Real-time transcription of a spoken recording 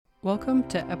Welcome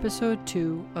to episode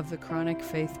 2 of the Chronic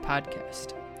Faith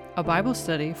Podcast, a Bible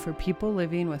study for people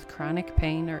living with chronic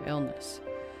pain or illness.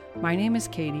 My name is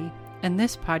Katie, and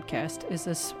this podcast is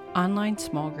this online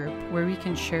small group where we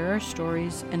can share our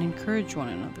stories and encourage one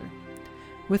another.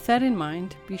 With that in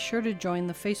mind, be sure to join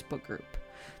the Facebook group.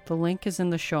 The link is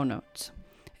in the show notes.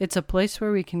 It's a place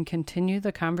where we can continue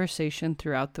the conversation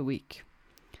throughout the week.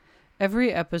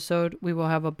 Every episode, we will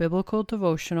have a biblical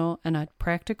devotional and a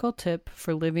practical tip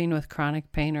for living with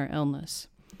chronic pain or illness.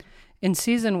 In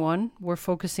Season 1, we're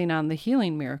focusing on the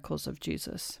healing miracles of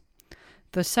Jesus.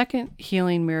 The second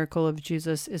healing miracle of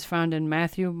Jesus is found in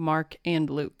Matthew, Mark, and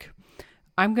Luke.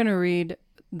 I'm going to read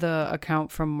the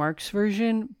account from Mark's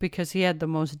version because he had the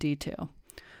most detail.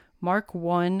 Mark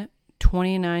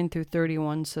 1:29 through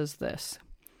 31 says this,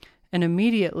 "And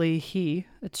immediately he,"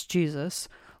 it's Jesus,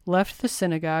 "left the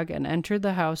synagogue and entered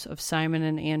the house of Simon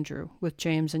and Andrew with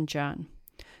James and John.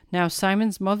 Now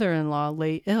Simon's mother-in-law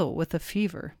lay ill with a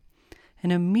fever,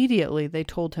 and immediately they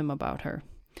told him about her.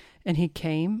 And he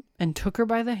came and took her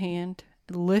by the hand,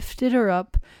 lifted her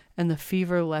up, and the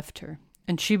fever left her,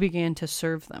 and she began to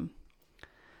serve them."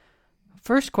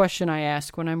 First question I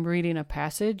ask when I'm reading a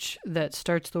passage that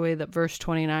starts the way that verse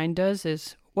 29 does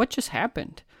is, what just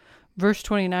happened? Verse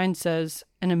 29 says,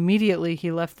 "And immediately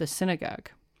he left the synagogue."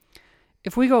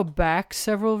 If we go back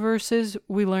several verses,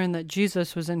 we learn that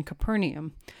Jesus was in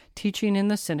Capernaum, teaching in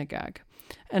the synagogue,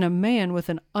 and a man with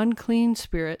an unclean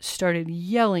spirit started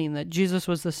yelling that Jesus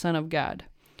was the Son of God.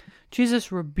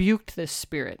 Jesus rebuked this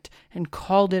spirit and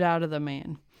called it out of the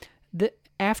man.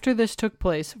 After this took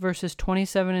place, verses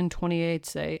 27 and 28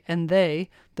 say, "And they,"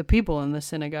 the people in the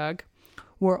synagogue,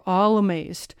 "were all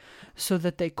amazed, so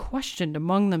that they questioned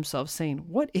among themselves, saying,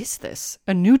 'What is this?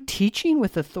 A new teaching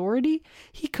with authority?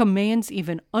 He commands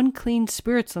even unclean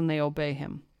spirits, and they obey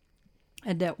him.'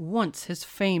 And at once his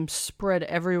fame spread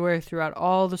everywhere throughout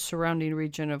all the surrounding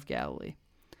region of Galilee."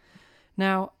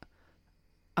 Now,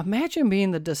 imagine being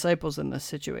the disciples in this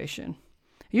situation.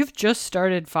 You've just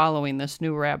started following this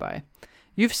new rabbi.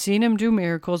 You've seen him do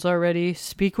miracles already,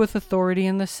 speak with authority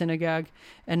in the synagogue,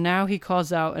 and now he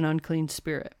calls out an unclean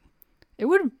spirit. It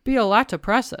would be a lot to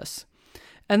process.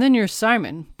 And then you're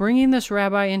Simon, bringing this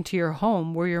rabbi into your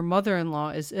home where your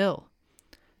mother-in-law is ill.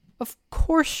 Of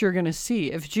course you're going to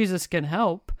see if Jesus can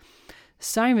help.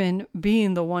 Simon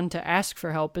being the one to ask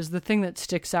for help is the thing that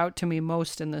sticks out to me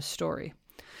most in this story.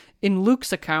 In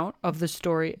Luke's account of the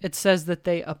story, it says that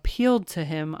they appealed to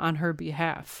him on her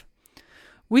behalf.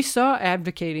 We saw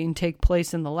advocating take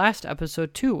place in the last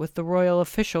episode too, with the royal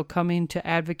official coming to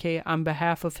advocate on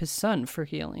behalf of his son for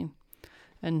healing.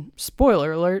 And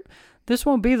spoiler alert, this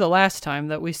won't be the last time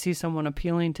that we see someone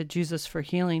appealing to Jesus for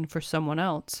healing for someone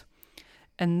else.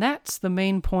 And that's the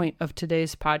main point of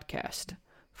today's podcast.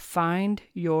 Find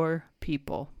your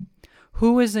people.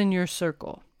 Who is in your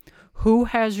circle? Who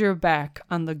has your back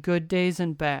on the good days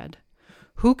and bad?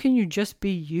 Who can you just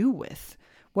be you with?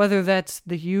 Whether that's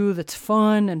the you that's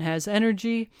fun and has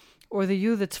energy, or the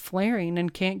you that's flaring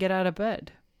and can't get out of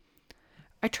bed.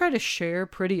 I try to share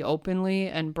pretty openly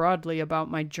and broadly about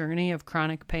my journey of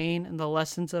chronic pain and the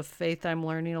lessons of faith I'm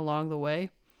learning along the way.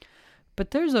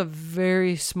 But there's a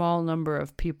very small number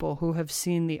of people who have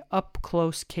seen the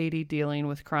up-close Katie dealing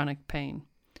with chronic pain.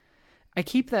 I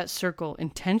keep that circle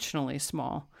intentionally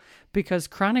small because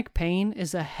chronic pain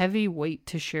is a heavy weight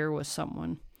to share with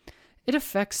someone. It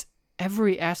affects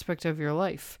every aspect of your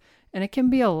life, and it can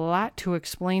be a lot to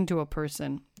explain to a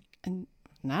person, and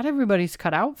not everybody's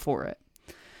cut out for it.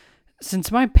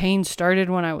 Since my pain started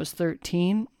when I was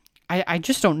 13, I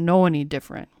just don't know any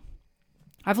different.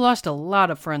 I've lost a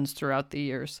lot of friends throughout the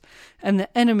years, and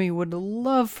the enemy would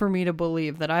love for me to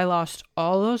believe that I lost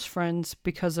all those friends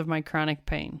because of my chronic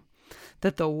pain,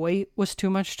 that the weight was too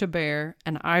much to bear,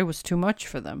 and I was too much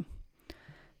for them.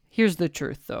 Here's the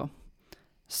truth, though.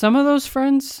 Some of those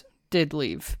friends did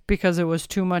leave because it was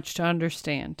too much to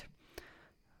understand.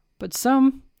 But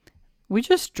some, we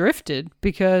just drifted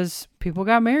because people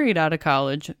got married out of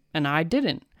college and I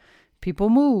didn't. People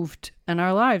moved and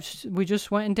our lives, we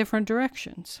just went in different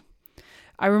directions.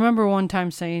 I remember one time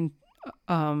saying,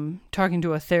 talking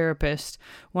to a therapist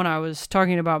when I was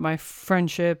talking about my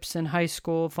friendships in high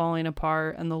school falling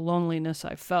apart and the loneliness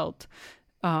I felt.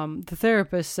 The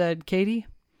therapist said, "Katie,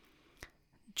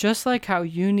 just like how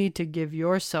you need to give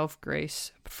yourself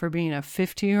grace for being a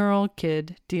 15-year-old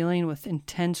kid dealing with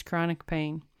intense chronic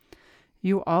pain,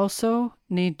 you also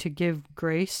need to give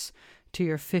grace to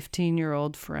your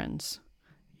 15-year-old friends.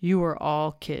 You are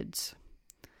all kids."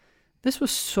 This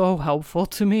was so helpful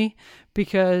to me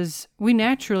because we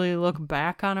naturally look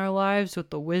back on our lives with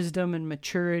the wisdom and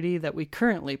maturity that we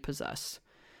currently possess.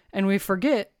 And we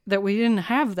forget that we didn't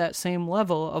have that same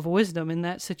level of wisdom in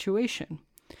that situation.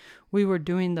 We were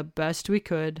doing the best we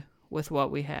could with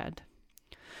what we had.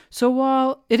 So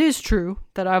while it is true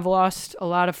that I've lost a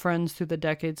lot of friends through the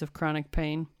decades of chronic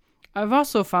pain, I've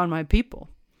also found my people.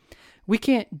 We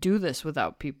can't do this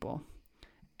without people.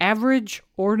 Average,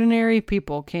 ordinary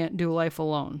people can't do life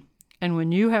alone. And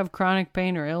when you have chronic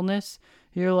pain or illness,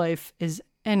 your life is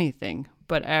anything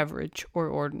but average or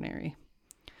ordinary.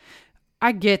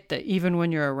 I get that even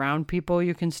when you're around people,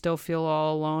 you can still feel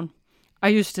all alone. I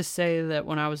used to say that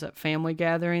when I was at family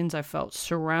gatherings, I felt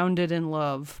surrounded in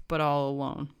love, but all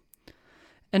alone.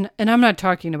 And I'm not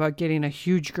talking about getting a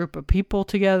huge group of people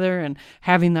together and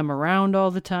having them around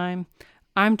all the time.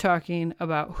 I'm talking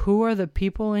about who are the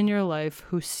people in your life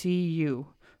who see you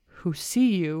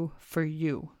for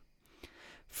you.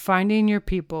 Finding your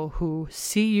people who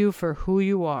see you for who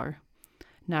you are,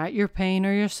 not your pain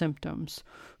or your symptoms,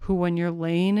 who when you're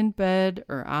laying in bed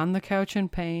or on the couch in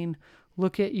pain,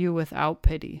 look at you without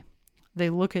pity. They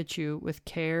look at you with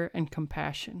care and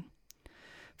compassion.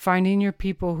 Finding your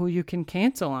people who you can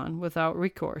cancel on without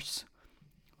recourse.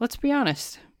 Let's be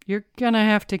honest, you're gonna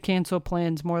have to cancel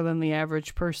plans more than the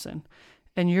average person.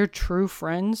 And your true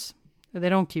friends, they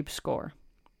don't keep score.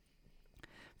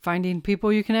 Finding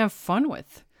people you can have fun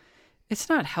with. It's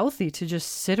not healthy to just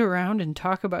sit around and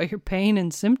talk about your pain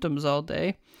and symptoms all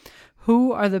day.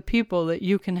 Who are the people that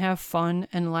you can have fun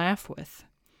and laugh with?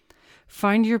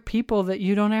 Find your people that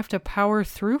you don't have to power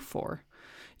through for.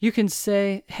 You can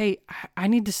say, hey, I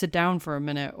need to sit down for a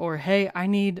minute, or hey, I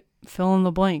need fill in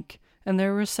the blank, and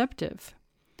they're receptive.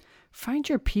 Find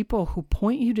your people who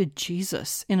point you to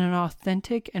Jesus in an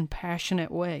authentic and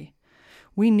passionate way.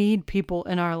 We need people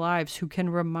in our lives who can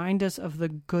remind us of the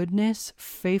goodness,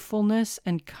 faithfulness,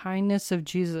 and kindness of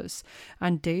Jesus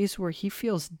on days where he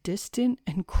feels distant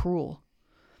and cruel.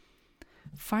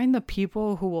 Find the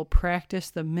people who will practice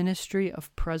the ministry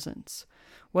of presence,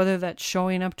 whether that's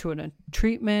showing up to a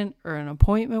treatment or an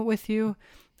appointment with you,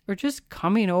 or just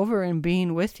coming over and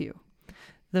being with you.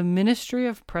 The ministry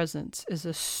of presence is a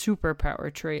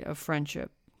superpower trait of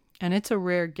friendship, and it's a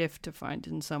rare gift to find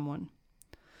in someone.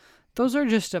 Those are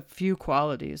just a few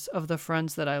qualities of the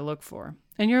friends that I look for,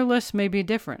 and your list may be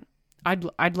different.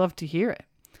 I'd love to hear it.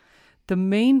 The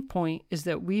main point is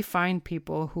that we find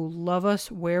people who love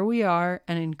us where we are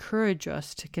and encourage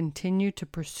us to continue to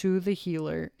pursue the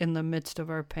healer in the midst of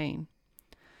our pain.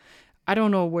 I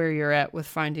don't know where you're at with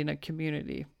finding a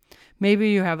community. Maybe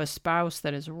you have a spouse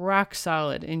that is rock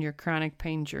solid in your chronic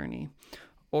pain journey,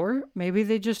 or maybe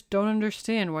they just don't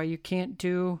understand why you can't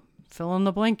do fill in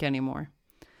the blank anymore.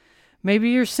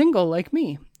 Maybe you're single like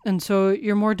me, and so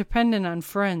you're more dependent on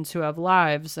friends who have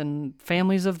lives and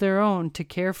families of their own to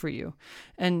care for you,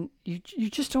 and you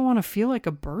just don't want to feel like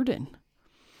a burden.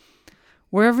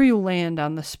 Wherever you land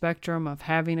on the spectrum of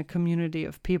having a community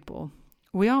of people,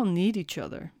 we all need each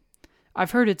other.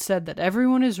 I've heard it said that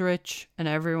everyone is rich and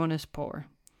everyone is poor.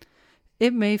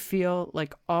 It may feel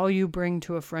like all you bring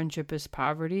to a friendship is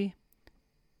poverty,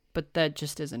 but that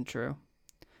just isn't true.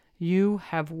 You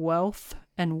have wealth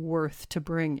and worth to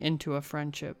bring into a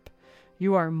friendship.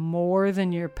 You are more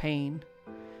than your pain.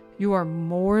 You are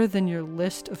more than your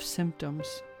list of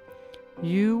symptoms.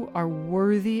 You are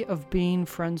worthy of being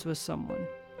friends with someone,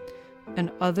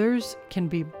 and others can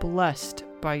be blessed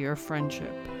by your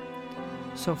friendship.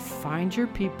 So find your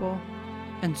people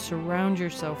and surround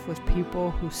yourself with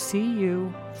people who see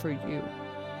you for you.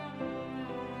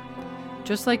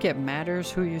 Just like it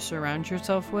matters who you surround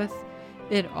yourself with,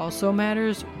 it also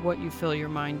matters what you fill your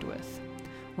mind with.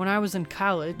 When I was in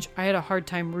college, I had a hard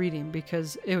time reading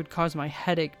because it would cause my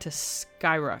headache to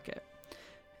skyrocket.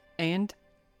 And,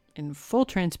 in full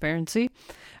transparency,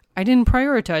 I didn't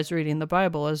prioritize reading the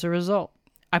Bible as a result.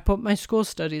 I put my school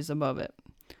studies above it.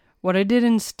 What I did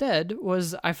instead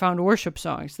was I found worship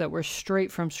songs that were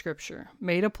straight from Scripture,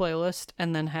 made a playlist,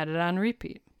 and then had it on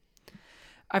repeat.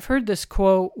 I've heard this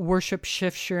quote, worship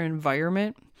shifts your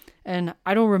environment, and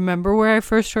I don't remember where I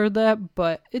first heard that,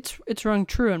 but it's rung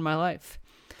true in my life.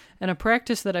 And a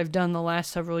practice that I've done the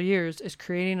last several years is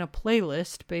creating a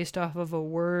playlist based off of a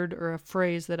word or a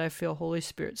phrase that I feel Holy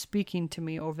Spirit speaking to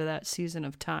me over that season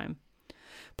of time.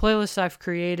 Playlists I've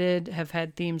created have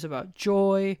had themes about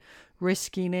joy,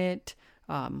 risking it,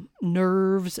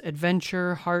 nerves,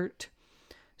 adventure, heart.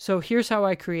 So here's how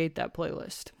I create that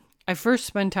playlist. I first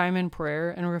spend time in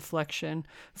prayer and reflection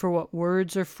for what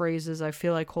words or phrases I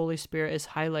feel like Holy Spirit is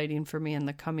highlighting for me in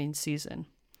the coming season.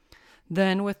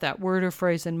 Then, with that word or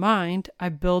phrase in mind, I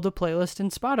build a playlist in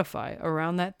Spotify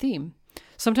around that theme.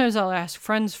 Sometimes I'll ask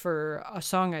friends for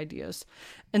song ideas,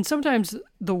 and sometimes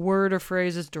the word or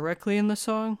phrase is directly in the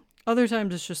song, Other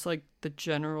times it's just like the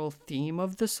general theme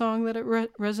of the song that it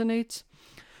resonates.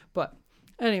 But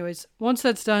anyways, once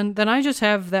that's done, then I just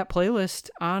have that playlist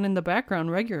on in the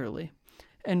background regularly.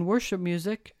 And worship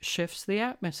music shifts the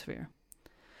atmosphere.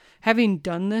 Having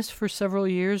done this for several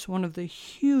years, one of the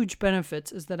huge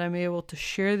benefits is that I'm able to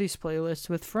share these playlists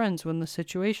with friends when the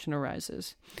situation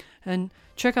arises. And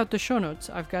check out the show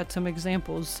notes. I've got some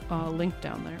examples linked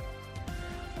down there.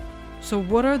 So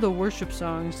what are the worship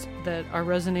songs that are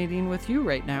resonating with you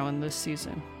right now in this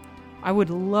season? I would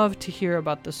love to hear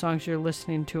about the songs you're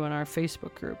listening to in our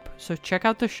Facebook group. So check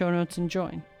out the show notes and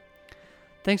join.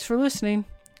 Thanks for listening,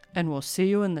 and we'll see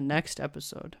you in the next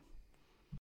episode.